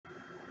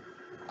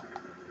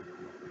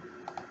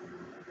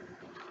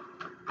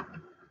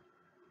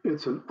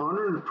It's an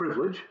honor and a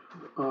privilege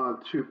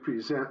to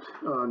present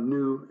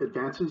new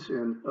advances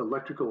in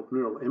electrical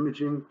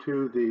neuroimaging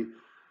to the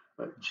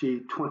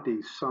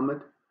G20 summit.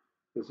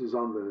 This is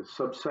on the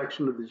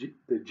subsection of the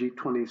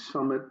G20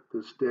 summit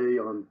this day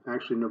on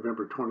actually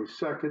November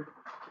 22nd,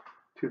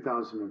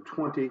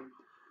 2020,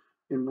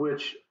 in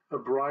which a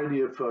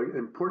variety of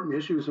important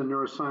issues in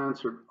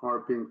neuroscience are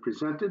being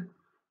presented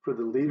for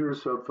the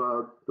leaders of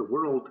the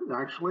world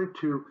actually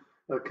to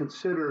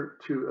consider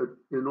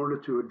in order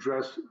to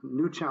address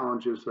new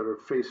challenges that are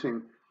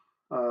facing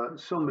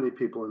so many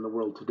people in the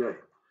world today.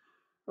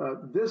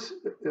 This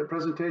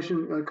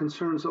presentation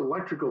concerns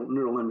electrical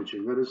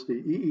neuroimaging, that is the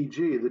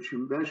EEG that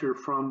you measure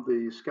from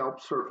the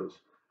scalp surface.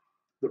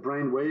 The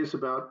brain weighs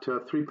about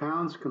 3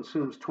 pounds,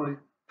 consumes 20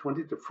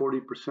 to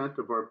 40%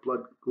 of our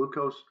blood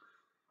glucose,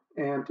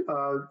 and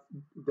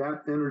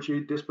that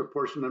energy,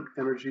 disproportionate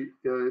energy,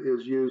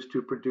 is used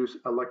to produce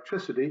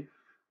electricity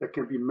that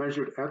can be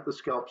measured at the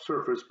scalp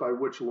surface, by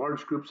which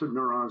large groups of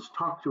neurons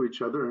talk to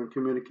each other and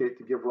communicate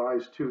to give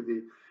rise to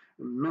the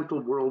mental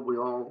world we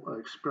all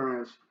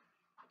experience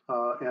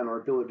and our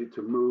ability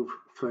to move,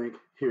 think,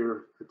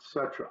 hear,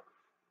 etc.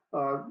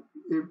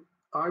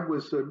 I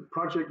was a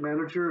project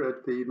manager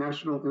at the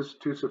National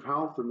Institutes of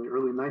Health in the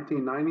early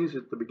 1990s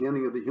at the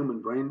beginning of the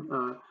Human Brain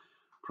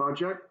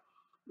Project.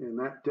 In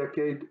that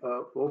decade,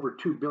 over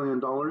 $2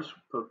 billion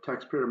of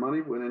taxpayer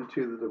money went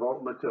into the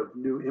development of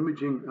new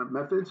imaging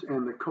methods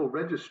and the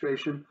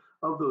co-registration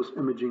of those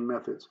imaging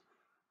methods.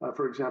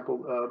 For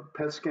example,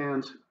 PET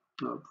scans,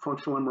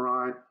 functional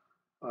MRI,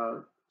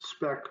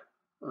 SPEC,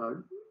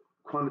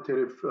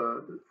 quantitative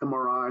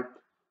MRI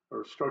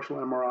or structural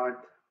MRI,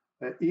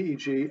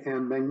 EEG,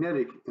 and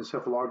magnetic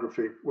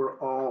encephalography were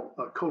all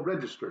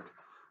co-registered.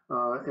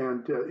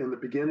 And in the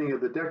beginning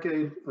of the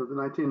decade of the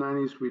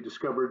 1990s, we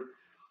discovered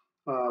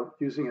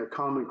using a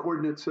common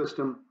coordinate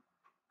system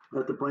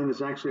that the brain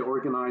is actually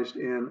organized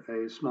in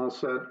a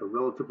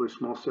relatively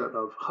small set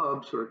of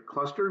hubs or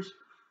clusters.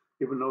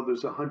 Even though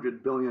there's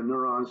 100 billion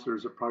neurons,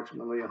 there's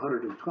approximately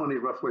 120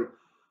 roughly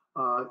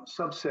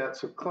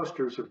subsets of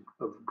clusters of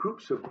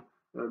groups of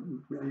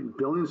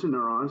billions of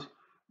neurons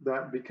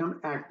that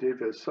become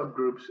active as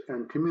subgroups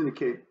and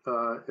communicate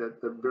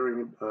at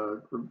varying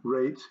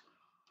rates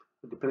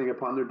depending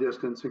upon their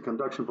distance and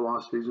conduction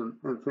velocities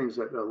and things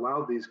that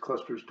allow these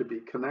clusters to be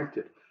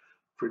connected.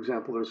 For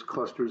example, there's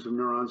clusters of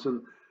neurons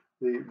in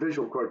the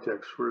visual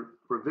cortex for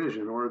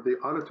vision, or the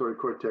auditory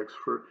cortex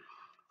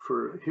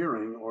for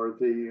hearing, or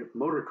the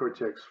motor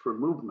cortex for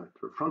movement,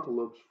 or frontal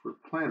lobes for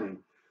planning,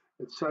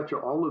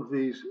 etc. All of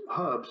these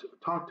hubs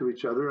talk to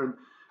each other,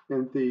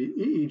 and the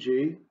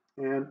EEG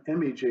and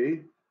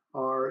MEG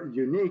are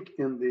unique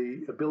in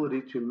the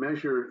ability to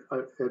measure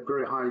at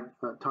very high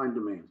time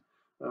domains.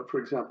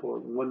 For example,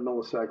 1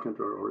 millisecond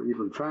or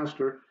even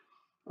faster,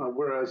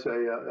 whereas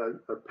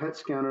a PET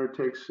scanner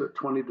takes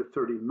 20 to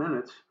 30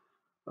 minutes.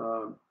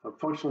 A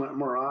functional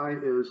MRI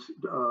is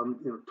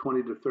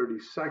 20 to 30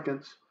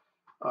 seconds.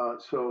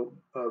 So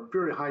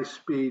very high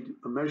speed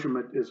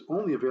measurement is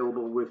only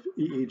available with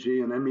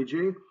EEG and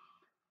MEG.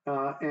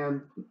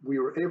 And we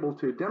were able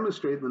to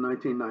demonstrate in the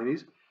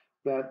 1990s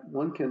that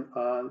one can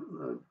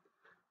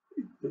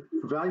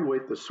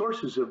evaluate the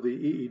sources of the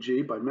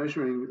EEG by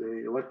measuring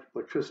the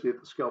electricity at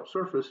the scalp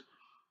surface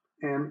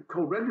and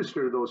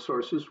co-register those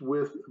sources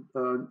with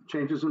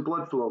changes in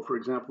blood flow, for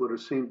example, that are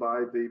seen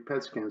by the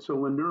PET scan. So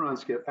when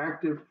neurons get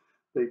active,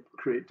 they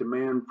create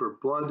demand for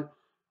blood.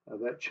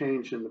 That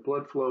change in the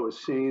blood flow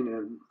is seen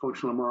in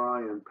functional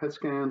MRI and PET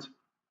scans.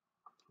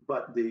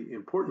 But the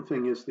important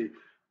thing is the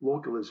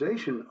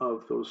localization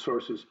of those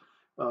sources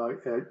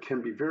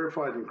can be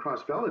verified and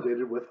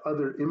cross-validated with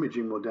other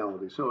imaging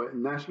modalities. So at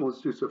National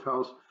Institutes of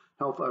Health,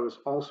 I was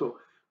also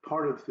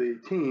part of the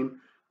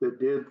team that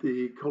did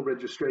the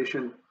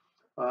co-registration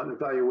and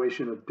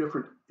evaluation of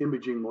different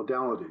imaging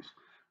modalities.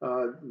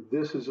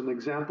 This is an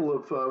example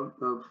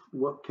of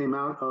what came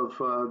out of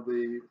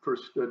the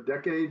first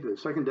decade. The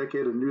second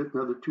decade,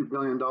 another $2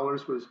 billion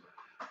was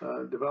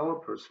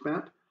developed or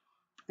spent,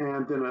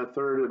 and then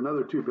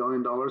another $2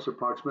 billion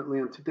approximately.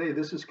 And today,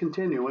 this is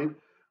continuing.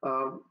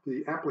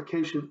 The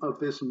application of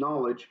this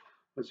knowledge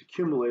has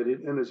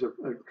accumulated and is a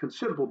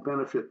considerable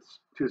benefit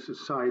to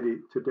society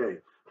today.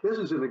 This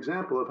is an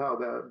example of how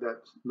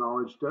that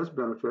knowledge does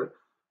benefit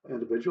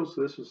individuals.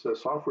 This is a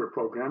software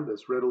program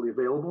that's readily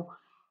available.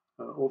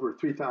 Over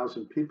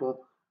 3,000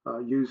 people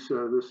use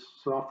this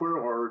software,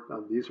 or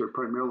these are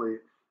primarily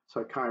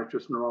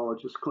psychiatrists,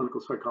 neurologists, clinical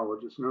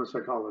psychologists,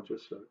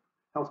 neuropsychologists,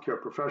 healthcare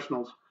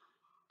professionals,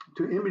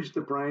 to image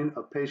the brain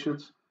of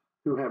patients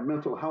who have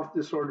mental health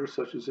disorders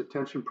such as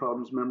attention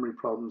problems, memory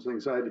problems,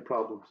 anxiety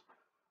problems,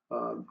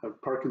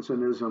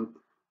 Parkinsonism,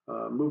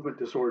 movement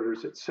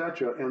disorders,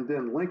 etc., and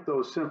then link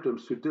those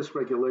symptoms to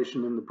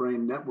dysregulation in the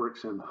brain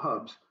networks and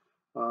hubs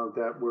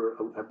that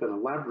have been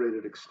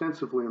elaborated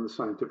extensively in the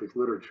scientific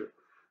literature.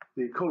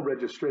 The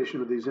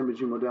co-registration of these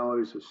imaging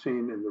modalities is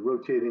seen in the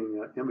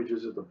rotating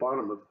images at the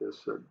bottom of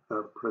this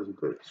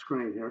presentation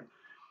screen here.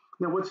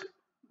 Now, what's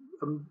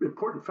an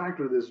important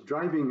factor that's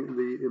driving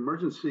the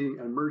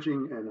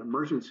emerging and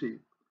emergency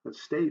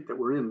state that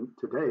we're in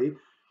today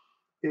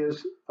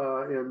is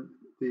in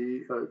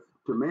the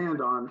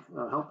demand on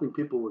helping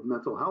people with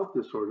mental health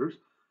disorders.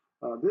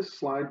 This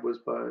slide was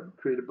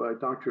created by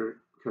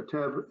Dr.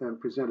 Katev and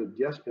presented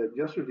at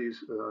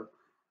yesterday's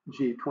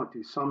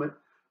G20 summit.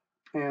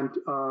 And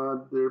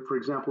there, for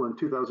example, in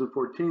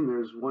 2014,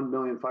 there's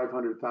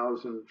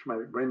 1,500,000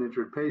 traumatic brain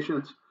injured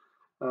patients.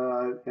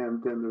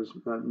 And then there's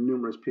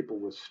numerous people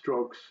with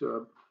strokes,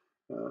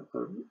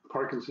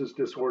 Parkinson's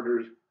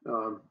disorders,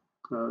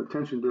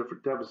 attention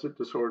deficit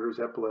disorders,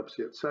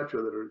 epilepsy,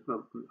 etc., that are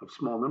a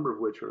small number of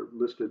which are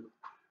listed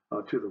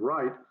to the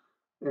right.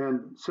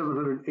 And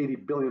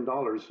 $780 billion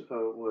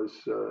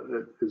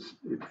is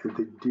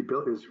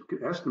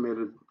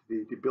estimated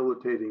the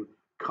debilitating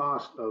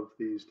cost of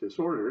these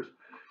disorders.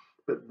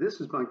 But this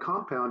has been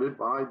compounded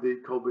by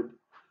the COVID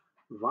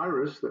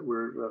virus that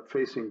we're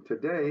facing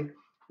today,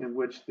 in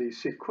which the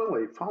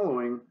sequelae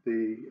following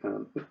the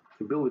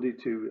ability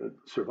to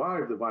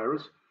survive the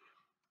virus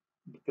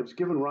has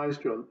given rise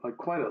to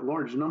quite a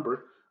large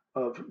number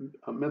of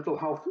mental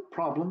health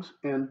problems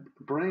and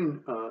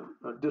brain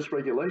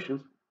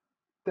dysregulations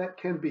that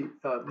can be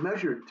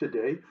measured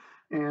today.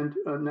 And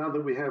now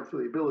that we have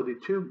the ability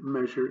to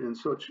measure in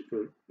such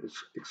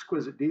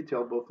exquisite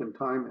detail, both in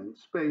time and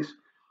space,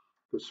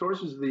 the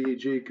sources of the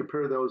EEG,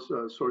 compare those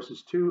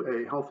sources to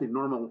a healthy,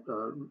 normal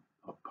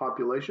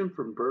population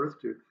from birth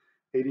to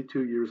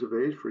 82 years of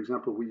age. For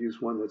example, we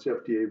use one that's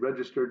FDA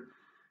registered,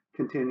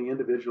 containing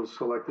individuals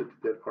selected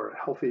that are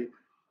healthy,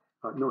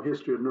 no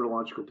history of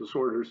neurological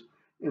disorders.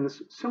 And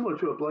it's similar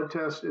to a blood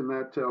test in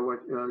that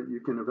you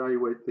can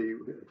evaluate the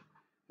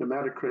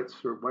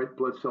hematocrits or white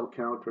blood cell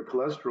count or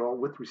cholesterol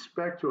with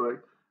respect to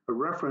a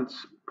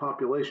reference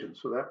population.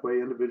 So that way,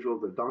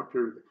 the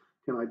doctor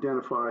can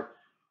identify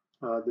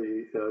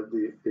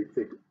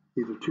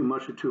either too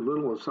much or too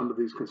little of some of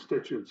these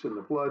constituents in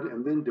the blood,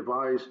 and then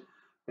devise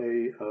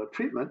a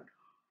treatment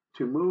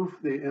to move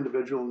the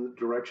individual in the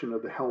direction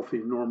of the healthy,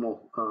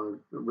 normal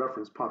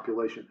reference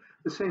population.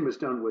 The same is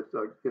done with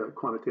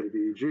quantitative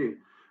EEG.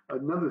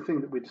 Another thing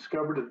that we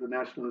discovered at the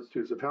National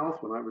Institutes of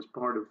Health when I was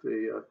part of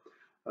the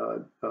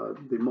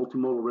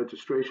multimodal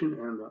registration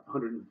and the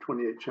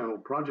 128-channel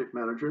project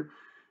manager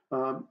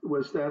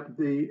was that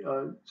the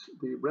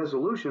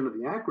resolution of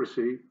the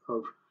accuracy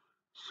of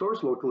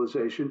source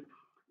localization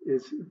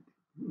is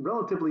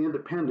relatively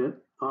independent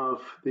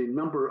of the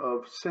number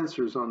of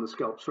sensors on the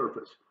scalp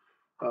surface.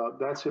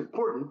 That's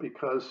important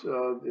because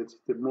it's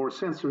the more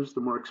sensors,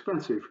 the more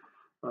expensive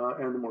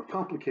and the more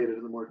complicated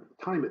and the more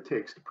time it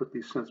takes to put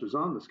these sensors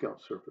on the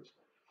scalp surface.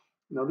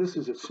 Now, this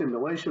is a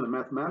simulation, a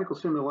mathematical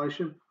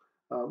simulation,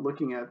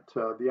 looking at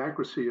the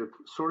accuracy of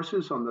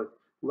sources. On the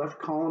left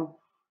column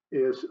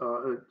is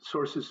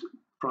sources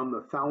from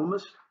the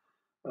thalamus,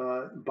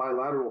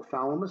 bilateral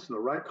thalamus, and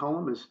the right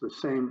column is the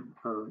same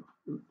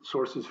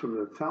sources from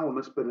the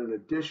thalamus, but in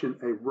addition,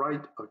 a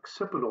right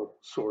occipital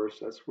source.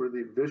 That's where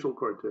the visual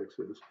cortex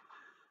is.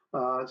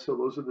 So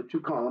those are the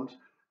two columns.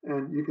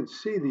 And you can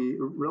see the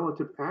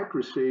relative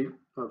accuracy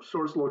of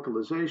source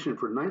localization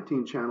for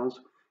 19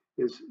 channels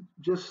is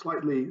just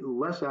slightly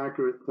less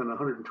accurate than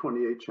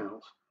 128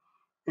 channels.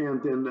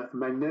 And then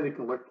magnetic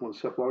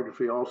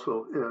electroencephalography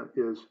also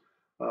is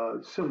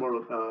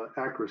similar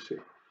accuracy.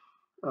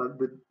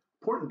 The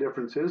important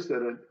difference is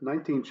that a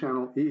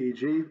 19-channel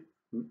EEG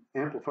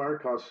amplifier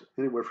costs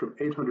anywhere from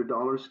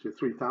 $800 to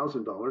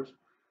 $3,000.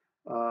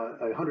 A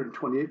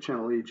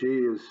 128-channel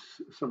EEG is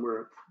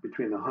somewhere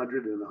between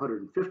 $100 and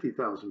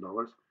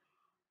 $150,000,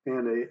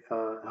 and a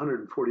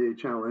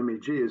 148-channel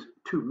MEG is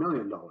 $2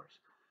 million.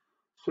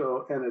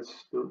 So, and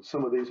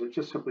some of these are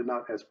just simply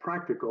not as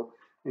practical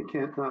and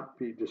cannot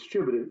be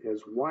distributed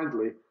as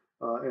widely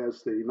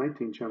as the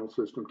 19-channel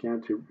system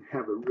can to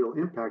have a real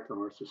impact on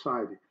our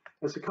society.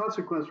 As a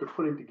consequence, we're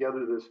putting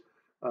together this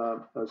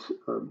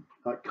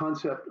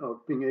concept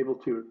of being able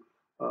to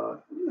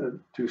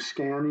do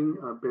scanning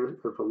of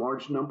a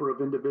large number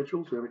of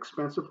individuals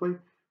inexpensively.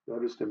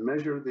 That is to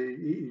measure the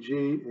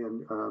EEG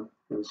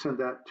and send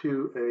that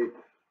to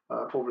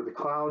over the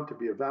cloud to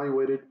be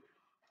evaluated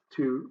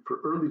for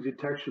early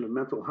detection of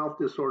mental health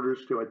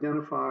disorders, to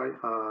identify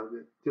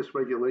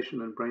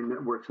dysregulation in brain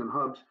networks and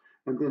hubs,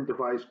 and then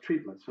devise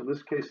treatments. In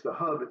this case, the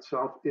hub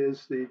itself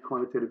is the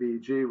quantitative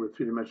EEG with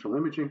three-dimensional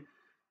imaging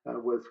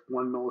with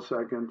 1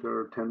 millisecond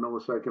or 10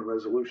 millisecond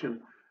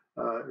resolution,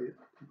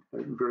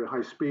 very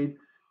high speed.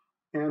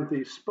 And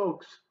the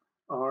spokes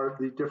are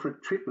the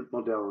different treatment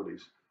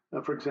modalities.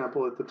 For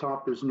example, at the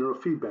top is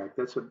neurofeedback.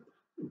 That's a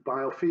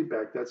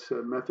biofeedback. That's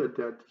a method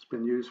that's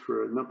been used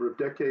for a number of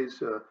decades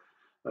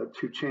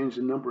to change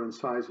the number and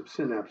size of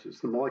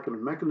synapses. The molecular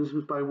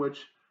mechanisms by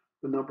which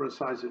the number and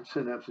size of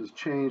synapses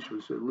change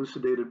was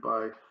elucidated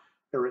by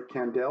Eric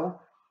Kandel,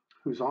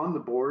 who's on the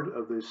board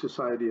of the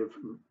Society of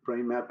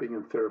Brain Mapping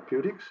and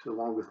Therapeutics,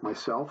 along with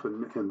myself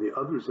and the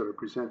others that are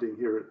presenting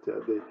here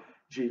at the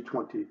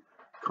G20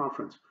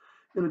 conference.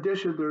 In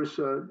addition, there's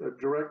a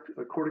direct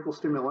cortical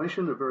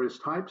stimulation of various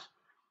types.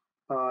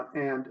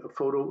 and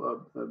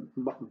photo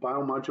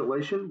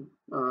biomodulation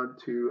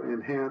to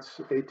enhance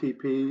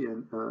ATP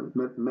and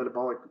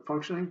metabolic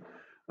functioning,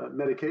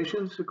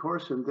 medications, of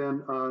course, and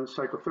then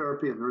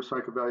psychotherapy and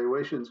neuropsych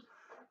evaluations.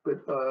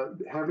 But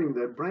having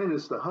the brain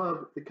as the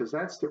hub, because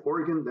that's the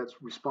organ that's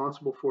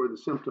responsible for the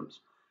symptoms.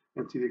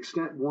 And to the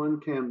extent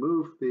one can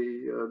move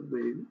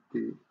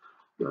the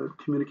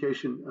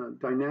communication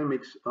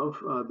dynamics of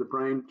the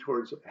brain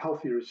towards a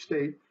healthier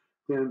state,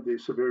 then the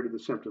severity of the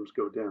symptoms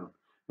go down.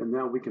 And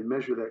now we can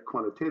measure that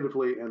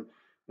quantitatively and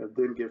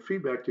then give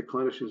feedback to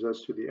clinicians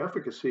as to the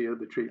efficacy of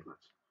the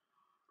treatments.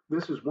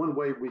 This is one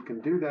way we can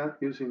do that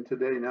using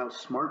today now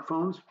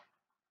smartphones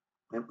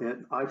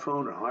and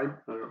iPhone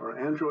or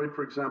Android,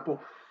 for example,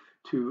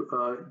 to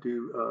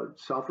do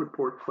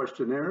self-report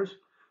questionnaires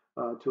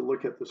to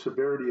look at the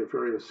severity of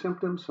various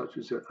symptoms such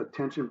as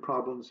attention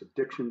problems,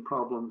 addiction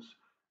problems,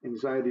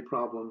 anxiety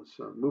problems,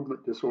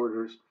 movement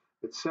disorders,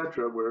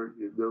 etc., where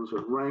those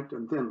are ranked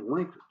and then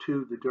linked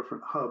to the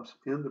different hubs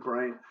in the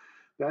brain.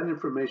 That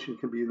information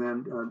can be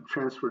then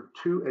transferred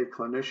to a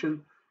clinician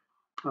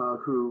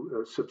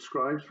who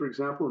subscribes, for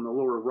example, in the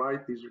lower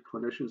right. These are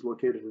clinicians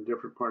located in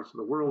different parts of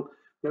the world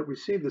that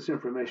receive this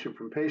information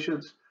from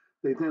patients.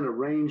 They then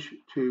arrange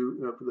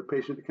for the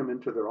patient to come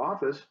into their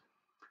office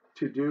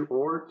to do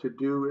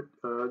it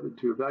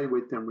to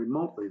evaluate them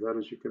remotely. That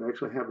is, you can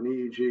actually have an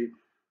EEG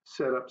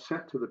set up,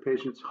 sent to the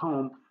patient's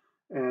home,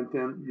 and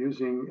then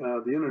using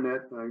the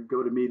internet,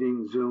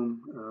 GoToMeeting,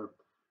 Zoom,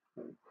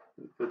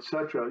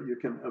 etc., you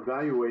can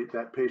evaluate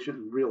that patient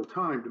in real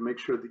time to make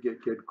sure they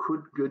get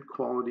good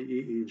quality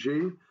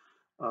EEG.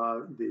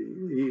 The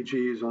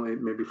EEG is only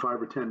maybe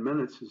 5 or 10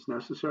 minutes is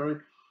necessary.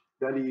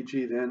 That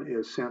EEG then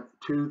is sent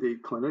to the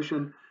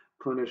clinician.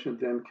 Clinician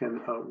then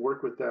can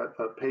work with that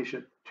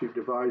patient to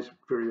devise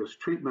various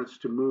treatments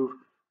to move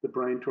the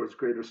brain towards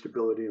greater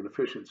stability and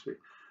efficiency.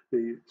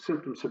 The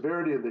symptom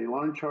severity of the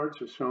line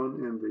charts are shown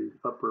in the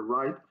upper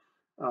right.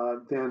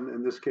 Then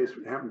in this case,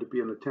 it happened to be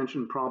an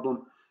attention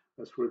problem.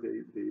 That's where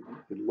the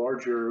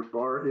larger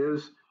bar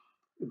is.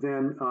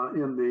 Then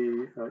in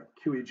the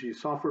QEEG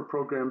software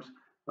programs,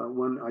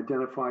 one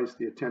identifies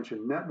the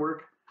attention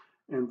network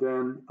and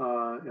then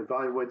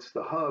evaluates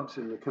the hubs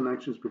and the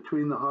connections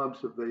between the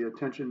hubs of the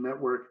attention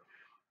network.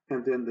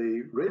 And then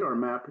the radar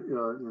map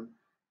in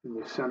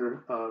the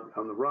center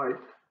on the right,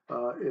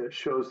 it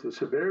shows the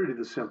severity of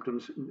the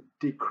symptoms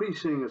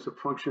decreasing as a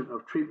function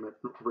of treatment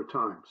over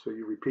time. So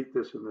you repeat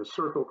this in this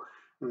circle,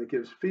 and it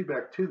gives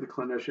feedback to the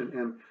clinician,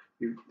 and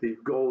the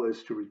goal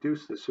is to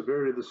reduce the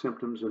severity of the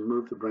symptoms and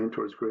move the brain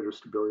towards greater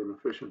stability and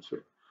efficiency.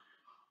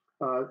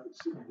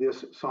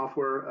 This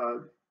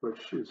software,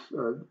 which is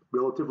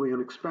relatively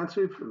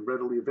inexpensive and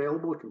readily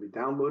available, it can be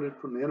downloaded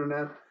from the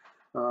internet,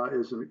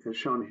 is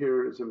shown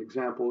here as an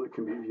example. It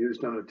can be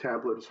used on a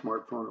tablet, a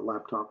smartphone, a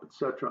laptop,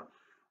 etc.,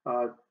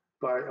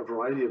 by a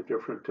variety of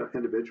different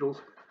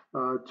individuals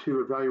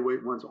to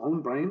evaluate one's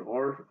own brain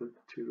or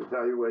to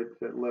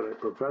let a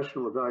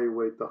professional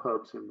evaluate the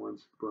hubs in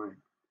one's brain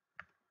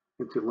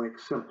and to link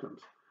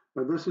symptoms.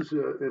 Now, this is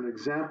an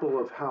example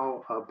of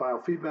how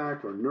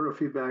biofeedback or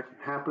neurofeedback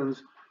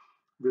happens.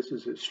 This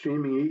is a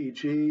streaming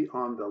EEG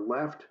on the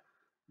left.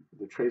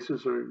 The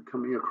traces are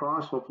coming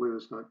across. Hopefully,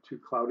 it's not too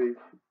cloudy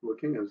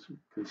looking, as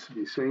can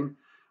be seen.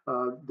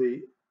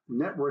 The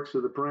networks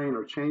of the brain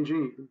are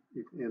changing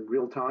in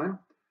real time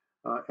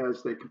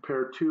as they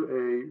compare to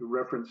a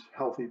reference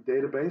healthy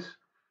database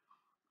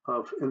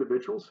of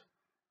individuals.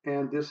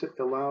 And this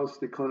allows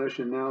the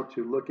clinician now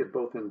to look at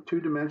both in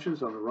 2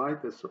 dimensions on the right,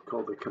 that's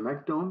called the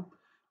connectome,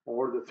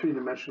 or the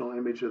 3-dimensional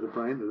image of the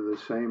brain, they're the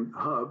same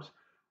hubs,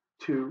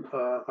 to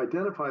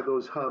identify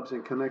those hubs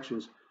and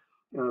connections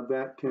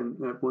that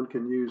one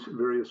can use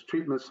various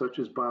treatments such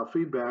as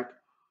biofeedback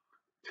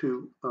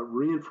to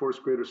reinforce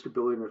greater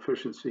stability and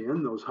efficiency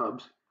in those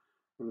hubs.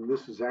 And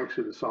this is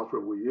actually the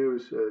software we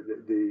use.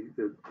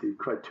 The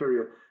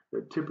criteria,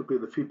 typically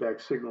the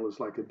feedback signal is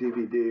like a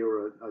DVD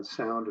or a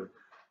sound,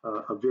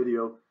 a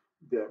video,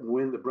 that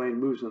when the brain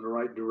moves in the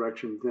right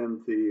direction,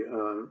 then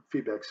the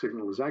feedback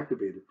signal is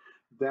activated.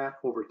 That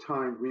over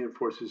time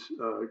reinforces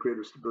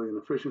greater stability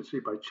and efficiency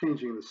by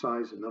changing the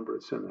size and number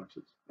of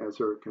synapses, as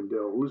Eric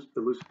Kandel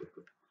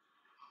elucidated.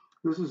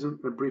 This is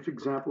a brief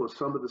example of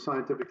some of the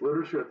scientific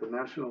literature at the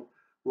National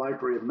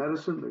Library of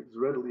Medicine that is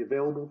readily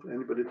available for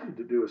anybody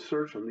to do a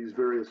search on these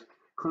various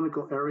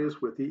clinical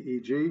areas with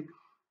EEG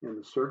in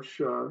the search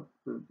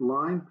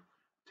line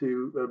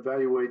to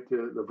evaluate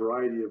the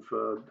variety of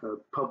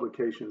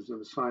publications, and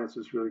the science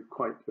is really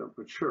quite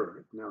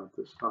mature now at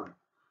this time.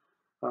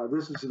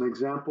 This is an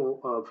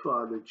example of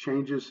the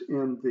changes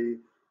in the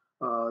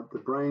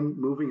brain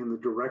moving in the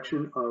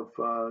direction of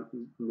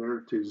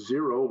near to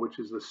 0, which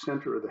is the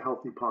center of the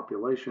healthy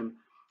population,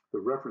 the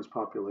reference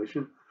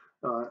population,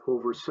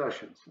 over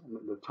sessions. And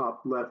the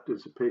top left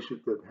is a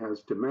patient that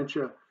has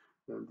dementia,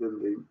 and then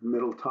the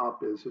middle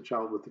top is a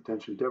child with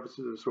attention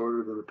deficit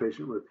disorder, then the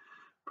patient with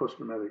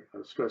post-traumatic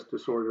stress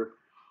disorder,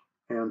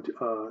 and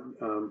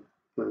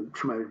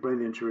traumatic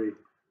brain injury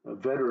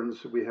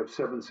veterans. We have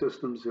 7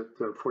 systems at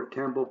Fort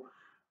Campbell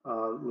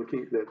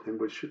looking at in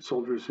which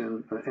soldiers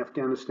in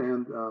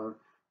Afghanistan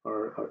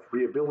are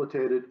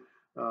rehabilitated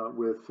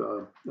with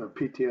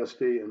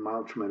PTSD and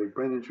mild traumatic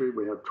brain injury.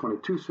 We have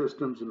 22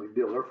 systems in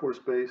MacDill Air Force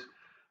Base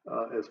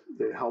as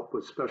they help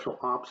with special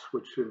ops,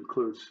 which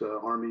includes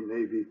Army,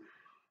 Navy,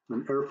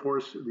 and Air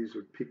Force. These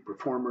are peak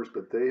performers,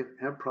 but they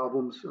have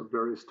problems of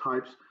various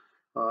types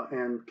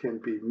and can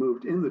be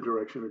moved in the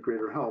direction of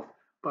greater health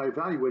by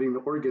evaluating the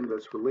organ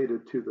that's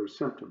related to their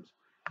symptoms.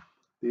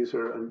 These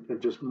are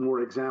just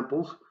more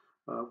examples.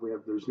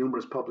 There's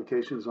numerous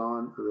publications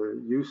on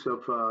the use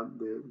of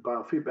the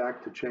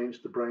biofeedback to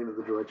change the brain in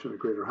the direction of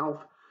greater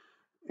health.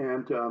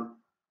 And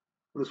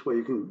this way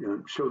you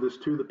can show this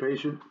to the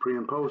patient pre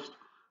and post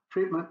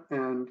treatment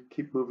and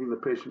keep moving the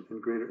patient in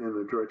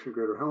the direction of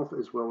greater health,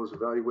 as well as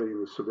evaluating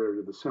the severity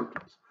of the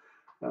symptoms.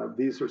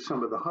 These are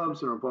some of the hubs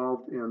that are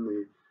involved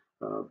in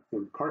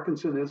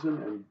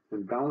Parkinsonism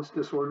and balance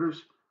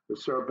disorders. The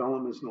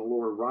cerebellum is in the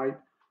lower right.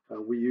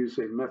 We use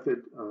a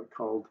method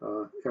called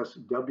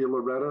SW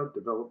Loretta,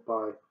 developed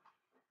by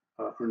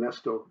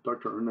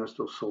Dr.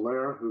 Ernesto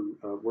Soler, who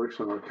works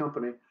in our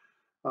company,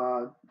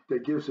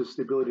 that gives us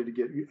the ability to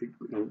get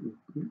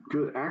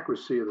good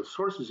accuracy of the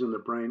sources in the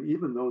brain,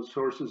 even those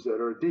sources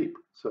that are deep,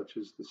 such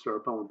as the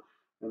cerebellum.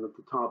 And at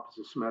the top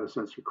is the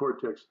somatosensory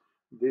cortex.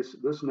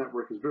 This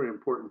network is very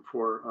important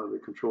for the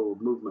control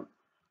of movement.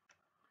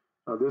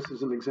 This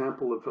is an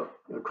example of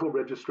a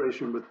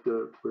co-registration with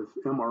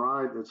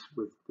MRI. That's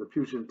with the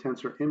fusion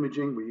tensor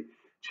imaging. We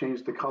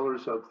changed the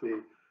colors of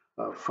the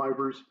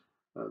fibers.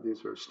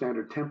 These are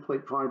standard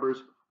template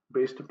fibers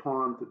based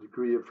upon the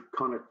degree of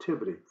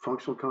connectivity,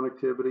 functional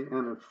connectivity,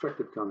 and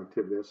effective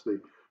connectivity. That's the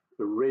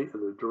rate,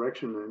 the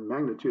direction, and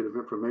magnitude of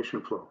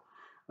information flow.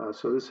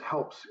 So this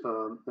helps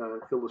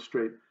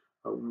illustrate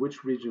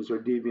which regions are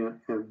deviant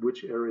and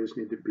which areas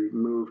need to be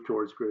moved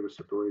towards greater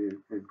stability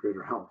and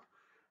greater health.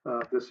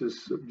 This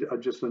is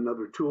just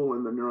another tool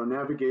in the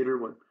Navigator.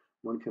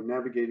 One can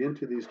navigate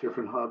into these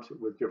different hubs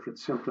with different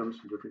symptoms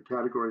and different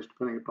categories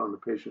depending upon the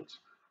patient's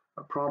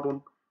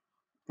problem.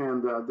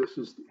 And this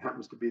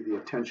happens to be the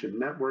attention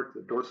network,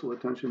 the dorsal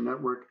attention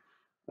network.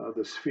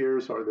 The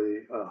spheres are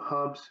the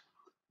hubs.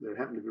 They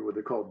happen to be what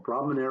they call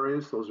Brahman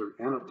areas. Those are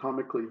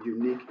anatomically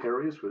unique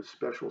areas with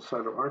special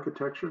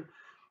cytoarchitecture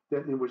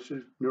in which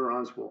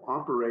neurons will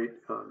operate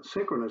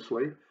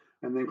synchronously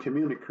and then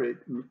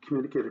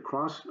communicate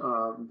across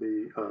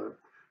the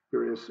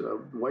various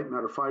white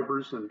matter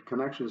fibers and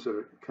connections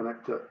that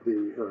connect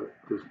the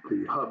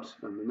hubs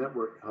and the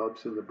network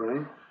hubs in the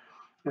brain.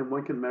 And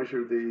one can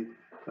measure the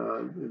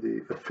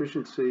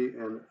efficiency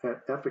and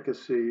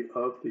efficacy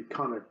of the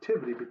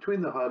connectivity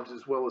between the hubs,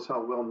 as well as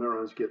how well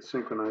neurons get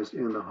synchronized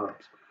in the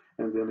hubs.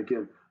 And then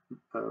again,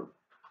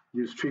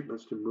 use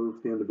treatments to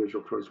move the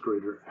individual towards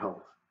greater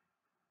health.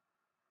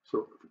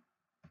 So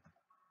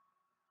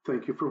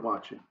thank you for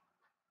watching.